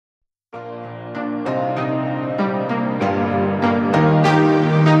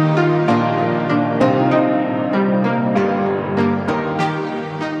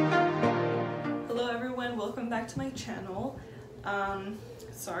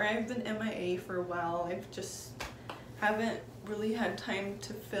sorry I've been MIA for a while. I've just haven't really had time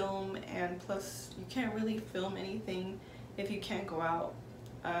to film, and plus you can't really film anything if you can't go out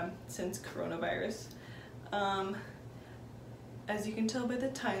since coronavirus. As you can tell by the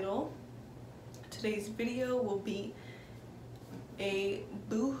title, today's video will be a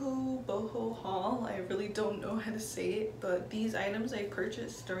Boohoo haul. I really don't know how to say it, but these items I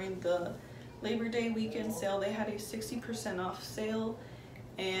purchased during the Labor Day weekend sale. They had a 60% off sale,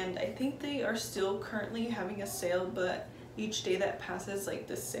 and I think they are still currently having a sale, but each day that passes, like,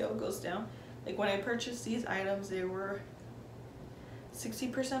 the sale goes down. Like, when I purchased these items, they were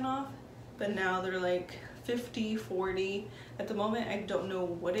 60% off, but now they're like 50, 40. At the moment, I don't know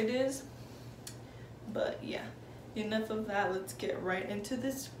what it is, but yeah, enough of that. Let's get right into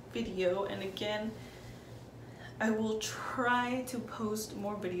this video. And again, I will try to post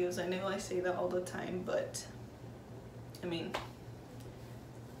more videos. I know I say that all the time, but I mean,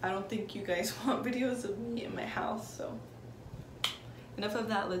 I don't think you guys want videos of me in my house, so enough of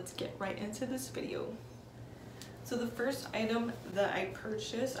that. Let's get right into this video. So the first item that I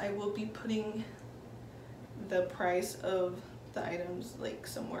purchased, I will be putting the price of the items like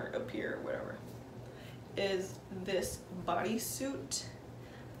somewhere up here or whatever, is this bodysuit.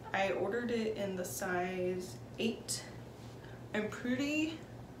 I ordered it in the size 8. I'm pretty,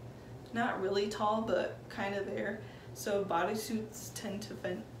 not really tall, but kind of there, so bodysuits tend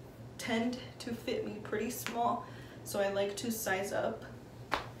to fit me pretty small, so I like to size up.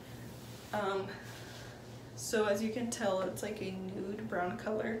 So as you can tell, it's like a nude brown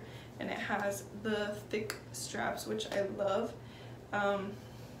color, and it has the thick straps, which I love.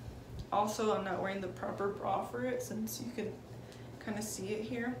 Also, I'm not wearing the proper bra for it, since you can kind of see it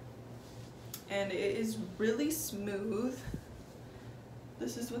here, and it is really smooth.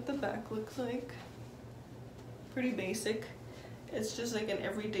 This is what the back looks like. Pretty basic. It's just like an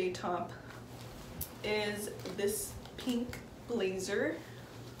everyday top. Is this pink blazer.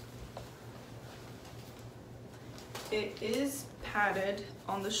 It is padded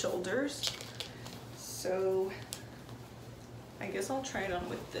on the shoulders, so I guess I'll try it on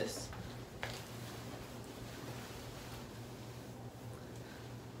with this.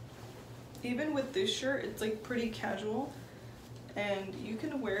 Even with this shirt, it's like pretty casual, and you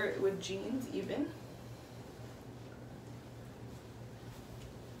can wear it with jeans even.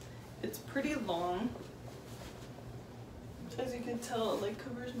 It's pretty long. As you can tell, it like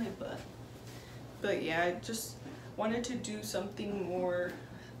covers my butt. But yeah, I just wanted to do something more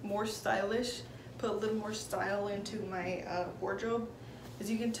stylish, put a little more style into my wardrobe. As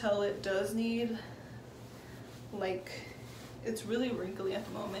you can tell, it does need, like, it's really wrinkly at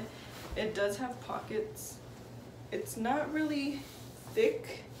the moment. It does have pockets. It's not really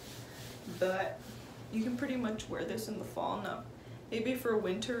thick, but you can pretty much wear this in the fall. Now, maybe for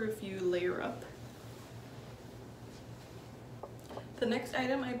winter if you layer up. The next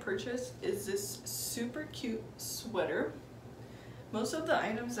item I purchased is this super cute sweater. Most of the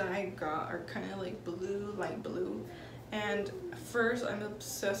items that I got are kind of like blue, light blue. And first, I'm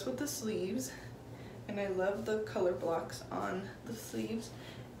obsessed with the sleeves, and I love the color blocks on the sleeves.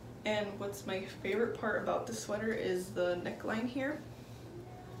 And what's my favorite part about the sweater is the neckline here.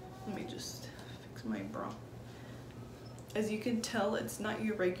 Let me just fix my bra. As you can tell, it's not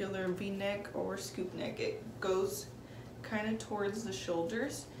your regular V-neck or scoop neck. It goes kind of towards the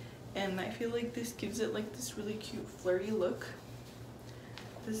shoulders, and I feel like this gives it like this really cute flirty look.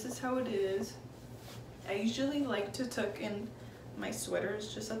 This is how it is. I usually like to tuck in my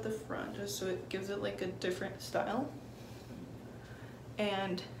sweaters just at the front, just so it gives it like a different style.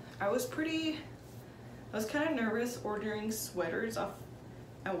 And I was kind of nervous ordering sweaters off.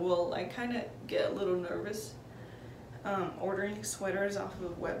 I kind of get a little nervous ordering sweaters off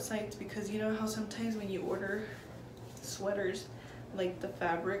of websites, because you know how sometimes when you order sweaters, like the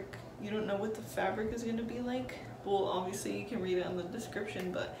fabric, you don't know what the fabric is going to be like. Well, obviously you can read it on the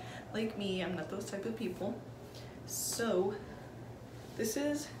description, but like me, I'm not those type of people. So this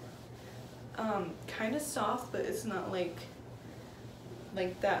is kind of soft, but it's not like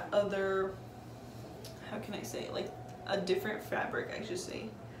that other, how can I say, like a different fabric, I should say.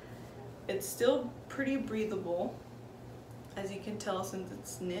 It's still pretty breathable, as you can tell, since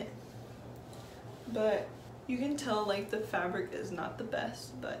it's knit, but you can tell like the fabric is not the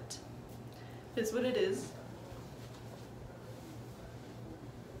best, but it's what it is.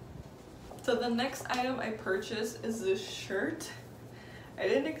 So the next item I purchased is this shirt. I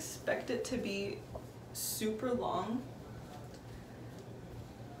didn't expect it to be super long,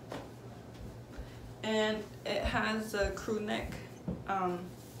 and it has a crew neck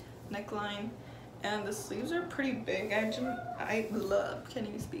neckline, and the sleeves are pretty big. Can't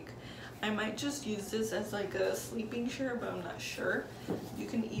even speak. I might just use this as like a sleeping shirt, but I'm not sure. You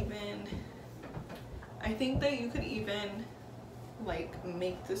can even, I think that you could even like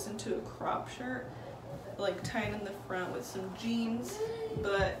make this into a crop shirt, like tie it in the front with some jeans,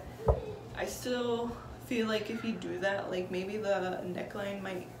 but I still feel like if you do that, like maybe the neckline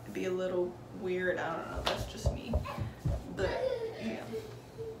might be a little weird. I don't know, that's just me, but yeah.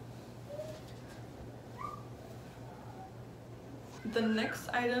 The next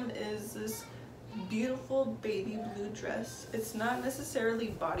item is this beautiful baby blue dress. It's not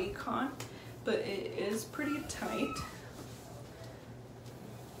necessarily bodycon, but it is pretty tight.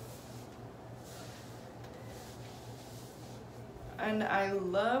 And I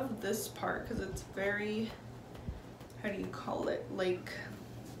love this part because it's very, how do you call it? Like,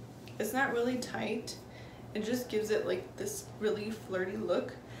 it's not really tight. It just gives it like this really flirty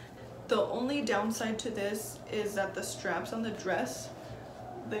look. The only downside to this is that the straps on the dress,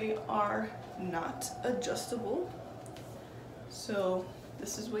 they are not adjustable. So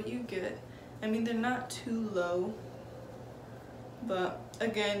this is what you get. I mean, they're not too low, but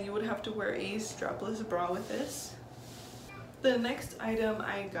again, you would have to wear a strapless bra with this. The next item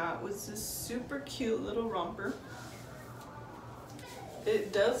I got was this super cute little romper.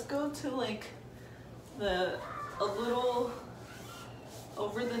 It does go to like a little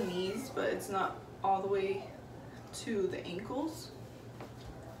over the knees, but it's not all the way to the ankles.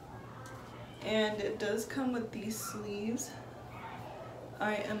 And it does come with these sleeves.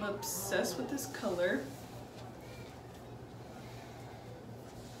 I am obsessed with this color.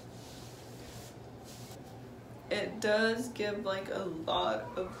 It does give like a lot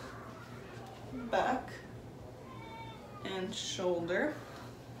of back and shoulder.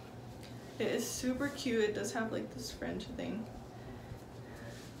 It is super cute. It does have like this French thing.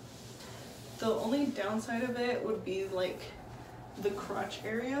 The only downside of it would be like the crotch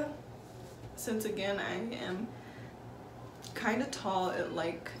area. Since again, I am kind of tall,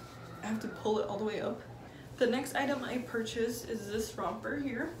 I have to pull it all the way up. The next item I purchased is this romper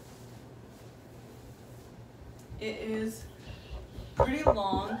here. It is pretty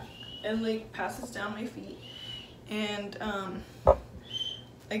long and like passes down my feet. And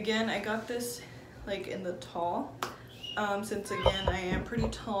again, I got this like in the tall. Since again, I am pretty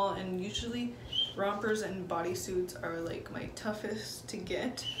tall, and usually rompers and bodysuits are like my toughest to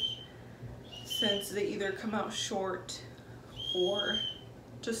get, since they either come out short or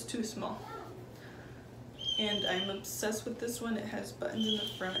just too small. And I'm obsessed with this one. It has buttons in the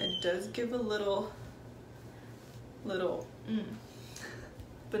front. It does give a little,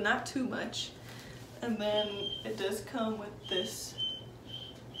 but not too much. And then it does come with this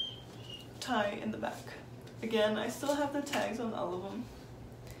tie in the back. Again, I still have the tags on all of them.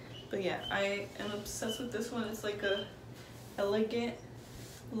 But yeah, I am obsessed with this one. It's like a elegant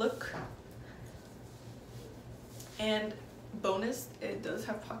look. And bonus, it does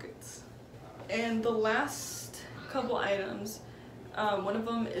have pockets. And the last couple items, one of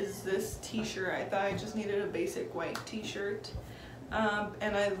them is this t-shirt. I thought I just needed a basic white t-shirt.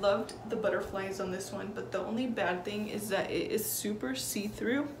 And I loved the butterflies on this one, but the only bad thing is that it is super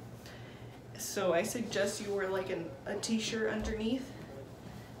see-through. So I suggest you wear like a t-shirt underneath.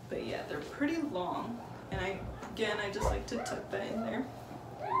 But yeah, they're pretty long. And I just like to tuck that in there.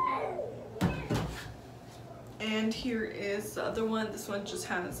 And here is the other one. This one just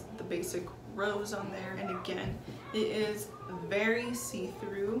has the basic rose on there. And again, it is very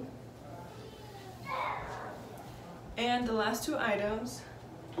see-through. And the last two items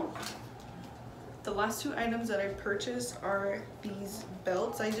that I purchased are these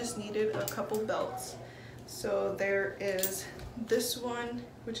belts. I just needed a couple belts. So there is this one,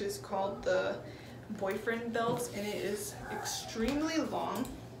 which is called the boyfriend belt, and it is extremely long,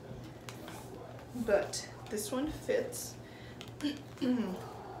 but this one fits.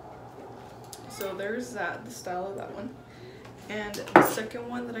 So there's that, the style of that one. And the second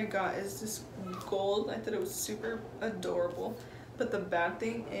one that I got is this gold. I thought it was super adorable, but the bad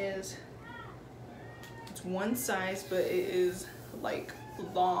thing is it's one size, but it is like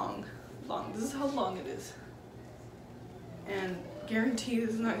long. This is how long it is, and guaranteed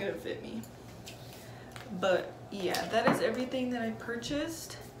it's not gonna fit me. But yeah, that is everything that I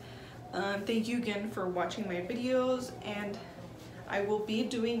purchased. Thank you again for watching my videos, and I will be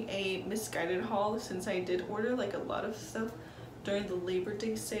doing a misguided haul since I did order like a lot of stuff during the Labor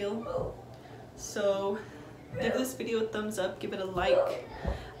Day sale. So give this video a thumbs up, give it a like.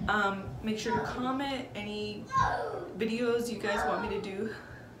 Make sure to comment any videos you guys want me to do.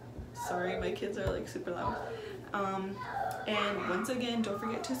 Sorry, my kids are like super loud. And once again, don't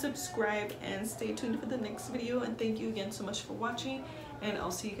forget to subscribe and stay tuned for the next video. And thank you again so much for watching, and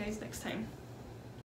I'll see you guys next time.